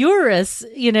word Eurus,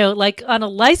 like on a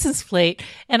license plate,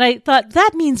 and I thought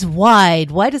that means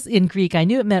wide. Why does in Greek? I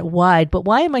knew it meant wide, but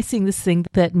why am I seeing this thing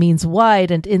that means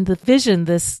wide? And in the vision,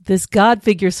 this god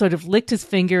figure sort of licked his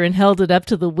finger and held it up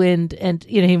to the wind, and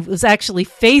he was actually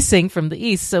facing from the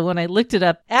east. So when I looked it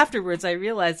up afterwards, I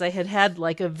realized I had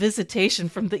like a visitation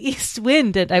from the east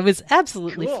wind, and I was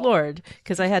absolutely floored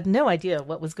because I had no idea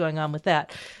what was going on with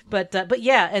that. But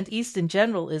yeah, and east in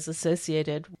general is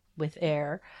associated with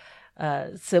air.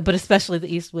 But especially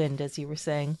the east wind, as you were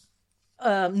saying.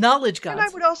 Knowledge gods. And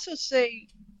I would also say,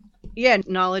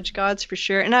 knowledge gods for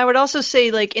sure. And I would also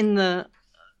say, like in the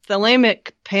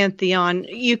Thelemic pantheon,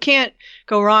 you can't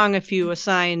go wrong if you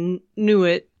assign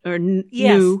Nuit or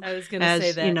Nu I was gonna as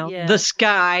say that. The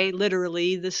sky,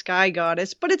 literally the sky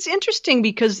goddess. But it's interesting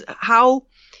because how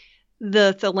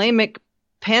the Thelemic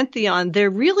pantheon,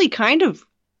 they're really kind of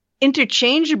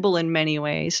interchangeable in many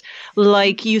ways.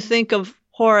 Like you think of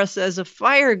Horus as a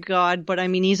fire god, but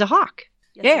he's a hawk,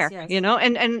 air,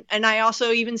 and I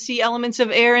also even see elements of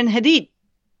air in Hadid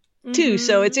too.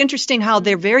 So it's interesting how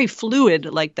they're very fluid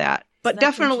like that. But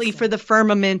definitely for the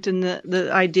firmament and the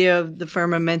idea of the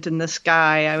firmament in the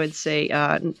sky, I would say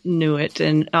knew it.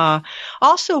 And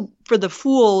also for the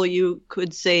fool, you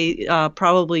could say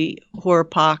probably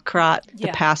Horpakrat, the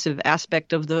passive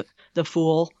aspect of the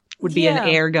fool, would be an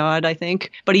air god, I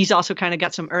think. But he's also kind of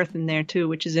got some earth in there, too,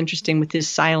 which is interesting with his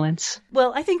silence.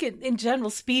 Well, I think in general,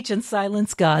 speech and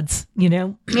silence gods, you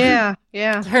know? Yeah.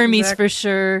 Hermes for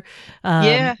sure.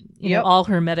 You know, all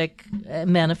hermetic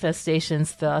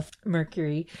manifestations, Thoth,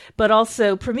 Mercury, but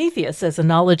also Prometheus as a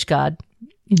knowledge god.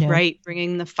 You know? Right,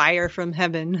 bringing the fire from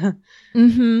heaven.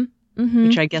 Mm-hmm.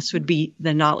 Which I guess would be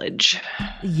the knowledge.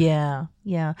 Yeah.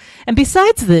 And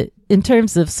besides in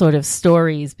terms of sort of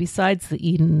stories, besides the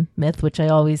Eden myth, which I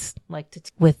always like to,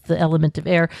 with the element of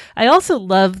air, I also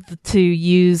love to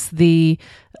use the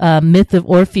myth of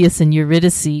Orpheus and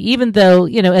Eurydice, even though,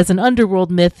 you know, as an underworld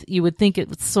myth, you would think it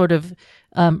was sort of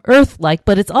earth-like,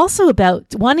 but it's also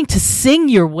about wanting to sing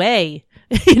your way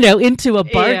you know, into a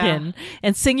bargain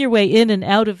and sing your way in and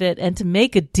out of it and to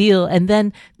make a deal. And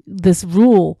then this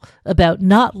rule about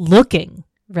not looking,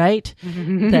 right?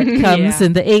 That comes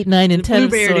in the 8, 9, and 10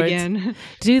 of swords. Again.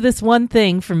 Do this one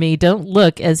thing for me. Don't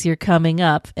look as you're coming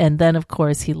up. And then, of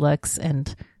course, he looks,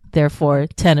 and therefore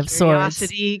 10 of swords.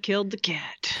 Curiosity killed the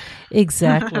cat.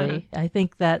 Exactly. I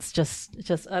think that's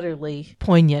just utterly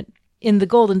poignant. In the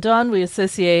Golden Dawn, we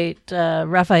associate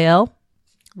Raphael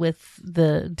with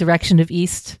the direction of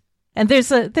east, and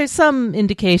there's some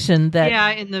indication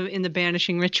that in the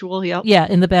banishing ritual,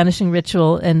 in the banishing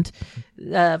ritual, and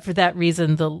for that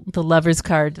reason, the lover's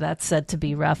card, that's said to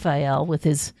be Raphael with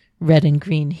his red and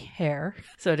green hair,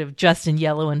 sort of dressed in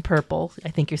yellow and purple. I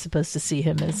think you're supposed to see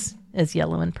him as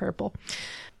yellow and purple.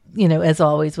 You know, as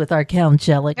always with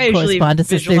archangelic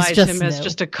correspondences, there's just him as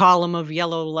just a column of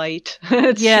yellow light.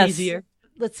 It's easier.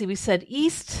 Let's see, we said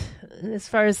east as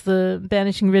far as the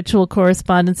banishing ritual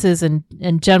correspondences and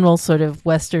general sort of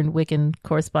Western Wiccan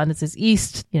correspondences.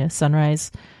 East, you know,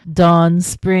 sunrise, dawn,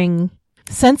 spring,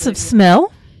 sense of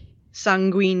smell.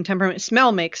 Sanguine temperament.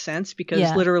 Smell makes sense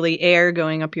because literally air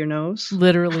going up your nose.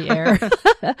 Literally air.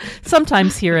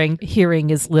 Sometimes hearing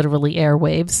is literally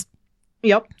airwaves.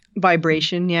 Yep.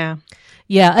 Vibration, yeah.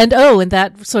 Yeah, and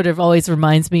that sort of always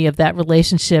reminds me of that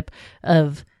relationship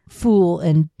of fool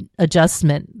and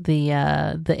adjustment, the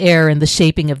air and the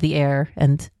shaping of the air,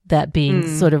 and that being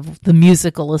sort of the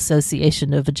musical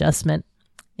association of adjustment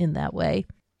in that way.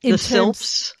 The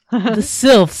sylphs. The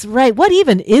sylphs, right. What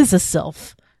even is a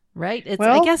sylph? Right?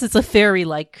 I guess it's a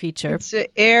fairy-like creature. It's an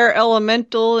air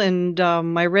elemental, and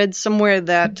I read somewhere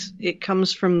that it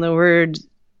comes from the word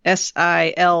Silphe.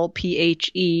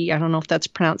 I don't know if that's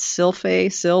pronounced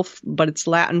sylph, but it's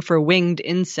Latin for winged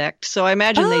insect. So I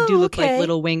imagine they do look like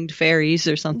little winged fairies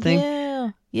or something.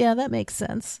 Yeah, that makes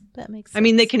sense. I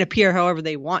mean, they can appear however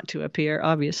they want to appear,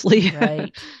 obviously.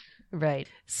 Right.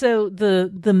 So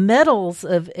the metals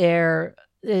of air,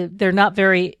 they're not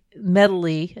very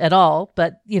metally at all,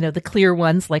 but, you know, the clear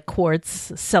ones like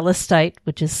quartz, celestite,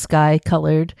 which is sky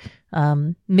colored,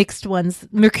 mixed ones,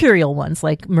 mercurial ones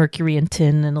like mercury and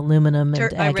tin and aluminum and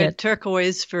agate. I read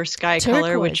turquoise for sky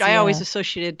color, which I always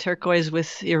associated turquoise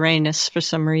with Uranus for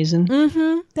some reason.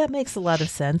 Mm-hmm. That makes a lot of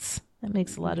sense.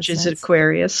 Which is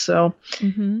Aquarius, so.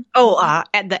 Mm-hmm.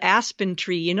 At the aspen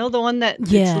tree, you know, the one that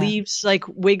its leaves like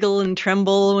wiggle and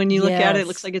tremble when you look at it. It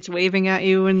looks like it's waving at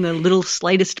you in the little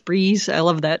slightest breeze. I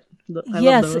love that. I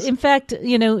love those. In fact,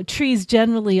 you know, trees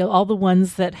generally, all the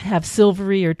ones that have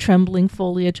silvery or trembling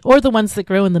foliage, or the ones that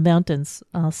grow in the mountains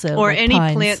also. Or like any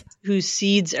pines. plant whose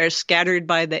seeds are scattered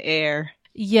by the air.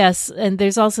 Yes, and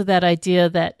there's also that idea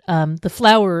that the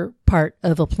flower part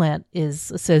of a plant is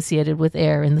associated with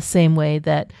air in the same way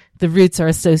that the roots are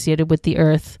associated with the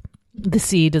earth, the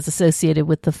seed is associated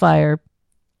with the fire,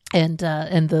 and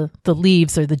the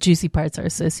leaves or the juicy parts are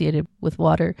associated with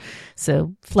water.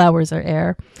 So flowers are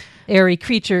air. Airy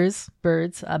creatures,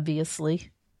 birds, obviously,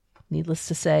 needless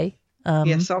to say.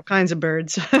 Yes, all kinds of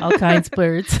birds. All kinds of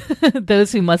birds.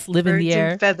 Those who must live in the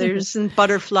air. Birds and feathers and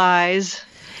butterflies.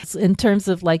 In terms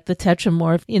of like the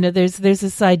tetramorph, you know, there's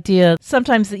this idea,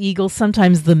 sometimes the eagle,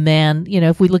 sometimes the man. You know,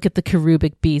 if we look at the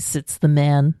cherubic beasts, it's the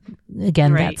man.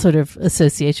 Again, that sort of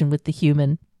association with the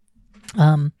human,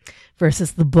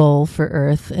 versus the bull for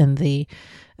earth and the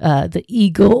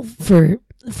eagle for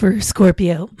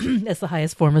Scorpio as the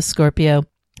highest form of Scorpio,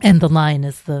 and the lion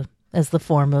as the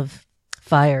form of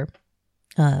fire,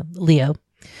 Leo.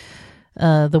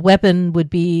 The weapon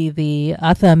would be the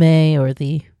athame or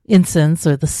the incense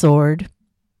or the sword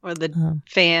or the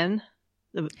fan.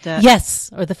 Or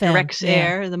the fan directs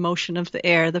air, the motion of the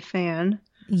air, the fan.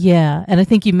 Yeah, and I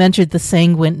think you mentioned the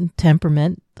sanguine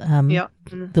temperament,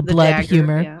 the blood dagger,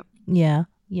 humor. Yeah,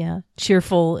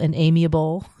 cheerful and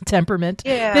amiable temperament.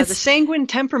 Yeah, the sanguine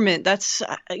temperament. That's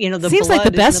the seems blood like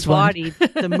the best in the body,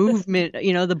 the movement.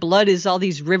 The blood is all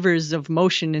these rivers of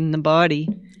motion in the body.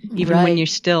 Even when you're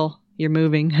still, you're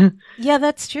moving. Yeah,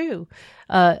 that's true.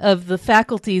 Of the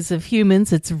faculties of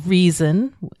humans, it's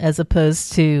reason as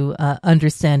opposed to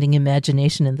understanding,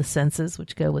 imagination, and the senses,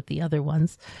 which go with the other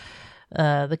ones.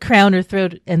 The crown or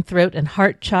throat and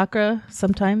heart chakra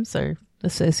sometimes are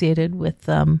associated with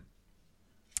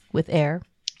air.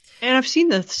 And I've seen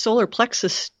the solar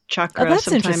plexus chakra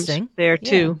sometimes there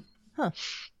too. Huh.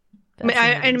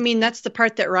 I mean, that's the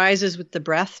part that rises with the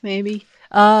breath, maybe.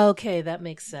 Okay, that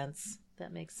makes sense.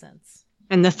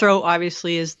 And the throat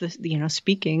obviously is the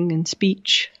speaking and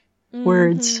speech,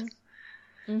 words,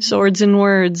 swords and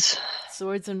words.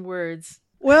 Swords and words.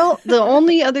 Well, the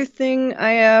only other thing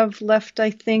I have left, I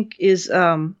think, is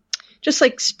just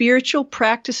like spiritual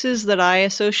practices that I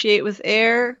associate with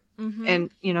air. And,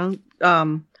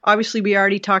 obviously we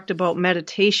already talked about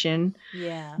meditation.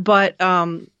 Yeah. But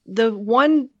the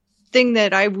one thing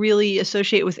that I really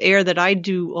associate with air that I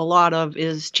do a lot of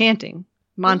is chanting,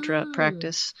 mantra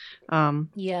practice.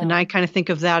 And I kind of think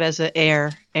of that as an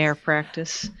air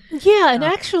practice. Yeah, and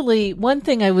actually one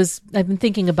thing I've been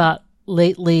thinking about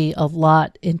lately a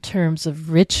lot in terms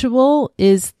of ritual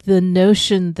is the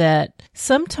notion that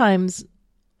sometimes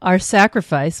our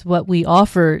sacrifice, what we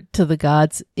offer to the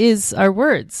gods, is our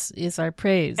words, is our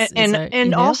praise.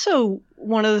 And also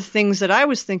one of the things that I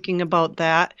was thinking about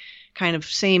that kind of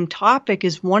same topic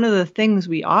is one of the things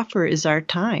we offer is our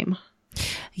time.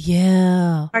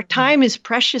 Yeah. Our time is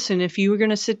precious, and if you were going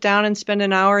to sit down and spend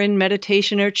an hour in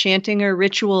meditation or chanting or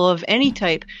ritual of any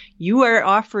type, you are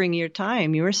offering your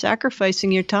time. You are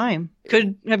sacrificing your time.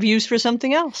 Could have used for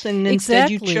something else, and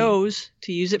instead you chose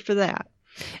to use it for that.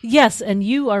 Yes, and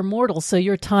you are mortal, so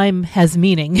your time has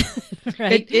meaning,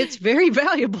 right? It's very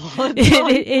valuable.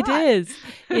 It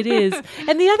is.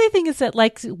 And the other thing is that,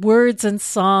 like words and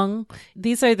song,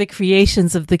 these are the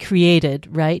creations of the created,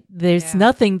 right? There's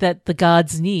nothing that the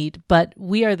gods need, but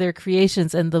we are their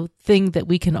creations, and the thing that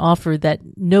we can offer that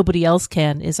nobody else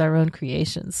can is our own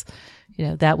creations.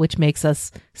 That which makes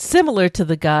us similar to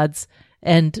the gods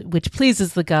and which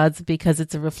pleases the gods because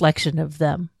it's a reflection of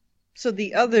them. So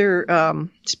the other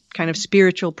kind of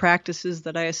spiritual practices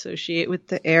that I associate with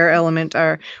the air element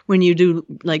are when you do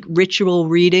like ritual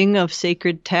reading of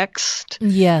sacred text.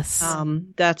 Yes.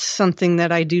 That's something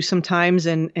that I do sometimes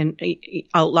and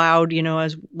out loud,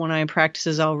 as one of my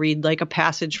practices, I'll read like a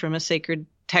passage from a sacred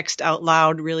text out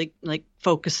loud, really like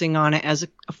focusing on it as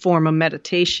a form of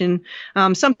meditation.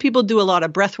 Some people do a lot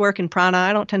of breath work and prana.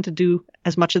 I don't tend to do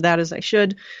as much of that as I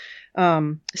should.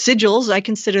 Sigils, I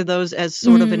consider those as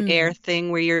sort of an air thing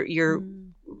where you're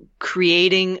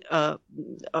creating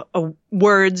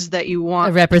words that you want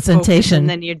a representation, and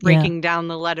then you're breaking down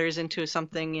the letters into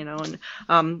something, and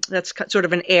that's sort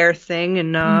of an air thing,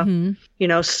 and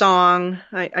song,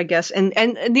 I guess. And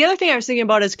the other thing I was thinking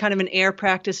about as kind of an air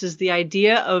practice is the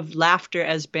idea of laughter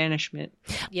as banishment.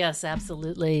 Yes,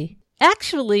 absolutely.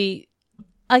 Actually,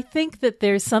 I think that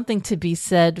there's something to be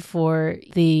said for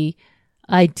the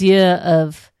idea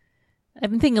of, I've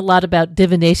been thinking a lot about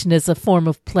divination as a form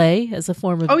of play, as a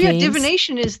form of games. Yeah,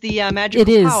 divination is the magical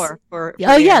power for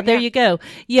there you go.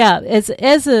 Yeah, as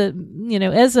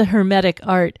a hermetic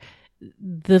art,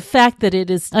 the fact that it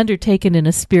is undertaken in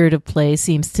a spirit of play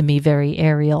seems to me very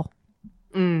aerial.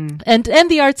 And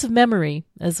the arts of memory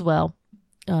as well.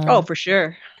 For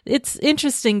sure. It's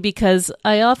interesting because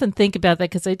I often think about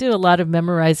that because I do a lot of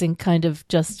memorizing kind of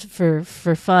just for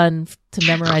fun to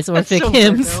memorize Orphic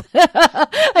hymns.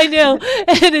 I know.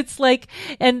 And it's like,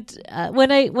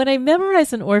 when I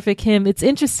memorize an Orphic hymn, it's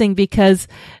interesting because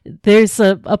there's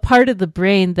a part of the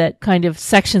brain that kind of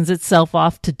sections itself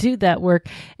off to do that work.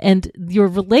 And your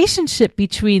relationship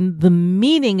between the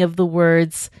meaning of the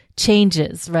words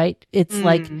changes, right? It's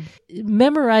like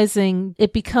memorizing,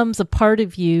 it becomes a part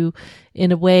of you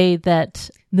in a way that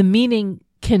the meaning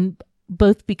can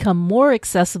both become more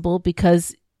accessible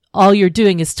because all you're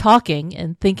doing is talking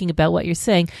and thinking about what you're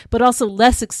saying, but also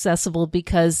less accessible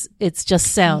because it's just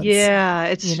sounds. Yeah,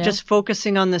 it's just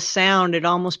focusing on the sound. It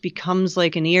almost becomes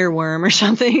like an earworm or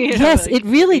something. Yes, it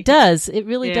really does. It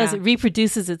really does. It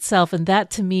reproduces itself. And that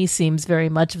to me seems very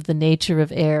much of the nature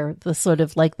of air, the sort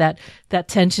of like that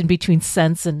tension between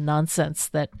sense and nonsense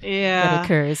that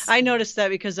occurs. I noticed that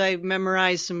because I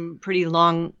memorized some pretty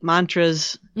long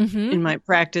mantras in my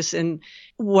practice, and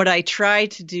what I try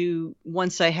to do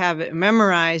once I have it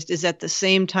memorized is at the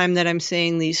same time that I'm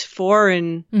saying these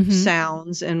foreign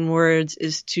sounds and words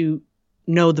is to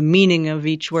know the meaning of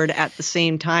each word at the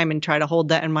same time and try to hold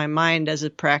that in my mind as a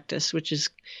practice, which is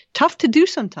tough to do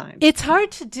sometimes. It's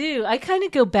hard to do. I kind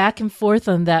of go back and forth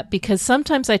on that because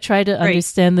sometimes I try to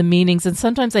understand the meanings and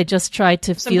sometimes I just try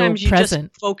to feel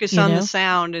present. Just focus on the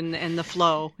sound and the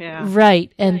flow. Yeah.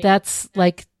 Right. And that's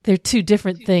like, they're two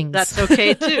different things. That's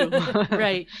okay too.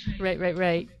 Right.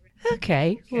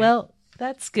 Okay. Well,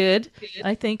 that's good.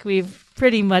 I think we've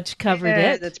pretty much covered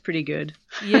it. That's pretty good.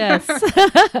 Yes.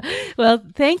 Well,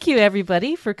 thank you,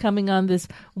 everybody, for coming on this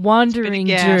wandering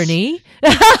journey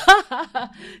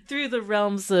through the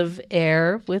realms of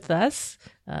air with us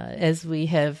as we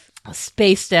have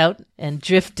spaced out and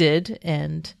drifted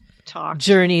and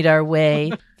journeyed our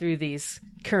way through these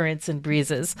currents and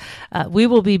breezes. We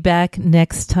will be back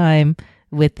next time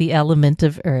with the element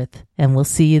of earth, and we'll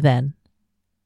see you then.